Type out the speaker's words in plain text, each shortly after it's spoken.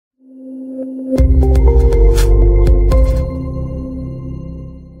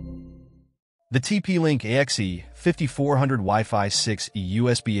The TP-Link AXE5400 Wi-Fi 6E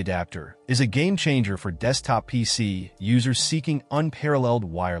USB adapter is a game-changer for desktop PC users seeking unparalleled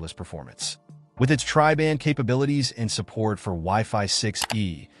wireless performance. With its tri-band capabilities and support for Wi-Fi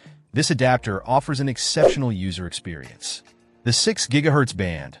 6E, this adapter offers an exceptional user experience. The 6 GHz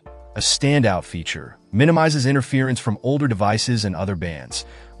band, a standout feature, minimizes interference from older devices and other bands,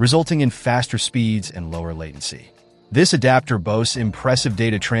 resulting in faster speeds and lower latency. This adapter boasts impressive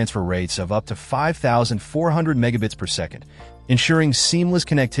data transfer rates of up to 5,400 megabits per second, ensuring seamless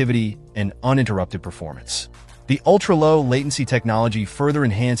connectivity and uninterrupted performance. The ultra-low latency technology further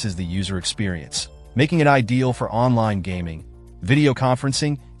enhances the user experience, making it ideal for online gaming, video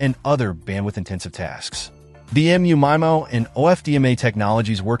conferencing, and other bandwidth-intensive tasks. The MU-MIMO and OFDMA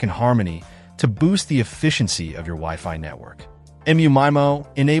technologies work in harmony to boost the efficiency of your Wi-Fi network. MU-MIMO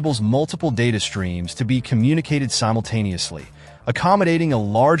enables multiple data streams to be communicated simultaneously, accommodating a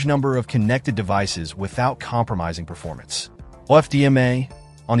large number of connected devices without compromising performance. OFDMA,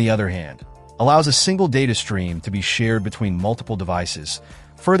 on the other hand, allows a single data stream to be shared between multiple devices,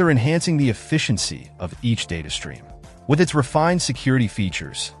 further enhancing the efficiency of each data stream. With its refined security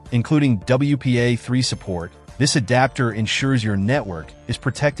features, including WPA3 support, this adapter ensures your network is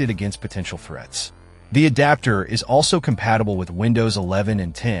protected against potential threats. The adapter is also compatible with Windows 11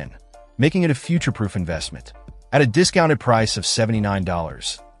 and 10, making it a future-proof investment. At a discounted price of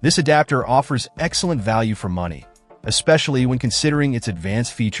 $79, this adapter offers excellent value for money, especially when considering its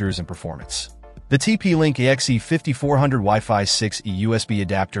advanced features and performance. The TP-Link AXE5400 Wi-Fi 6E USB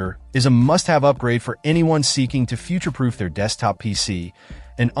adapter is a must-have upgrade for anyone seeking to future-proof their desktop PC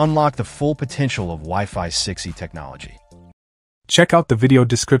and unlock the full potential of Wi-Fi 6E technology. Check out the video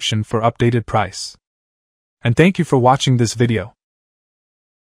description for updated price. And thank you for watching this video.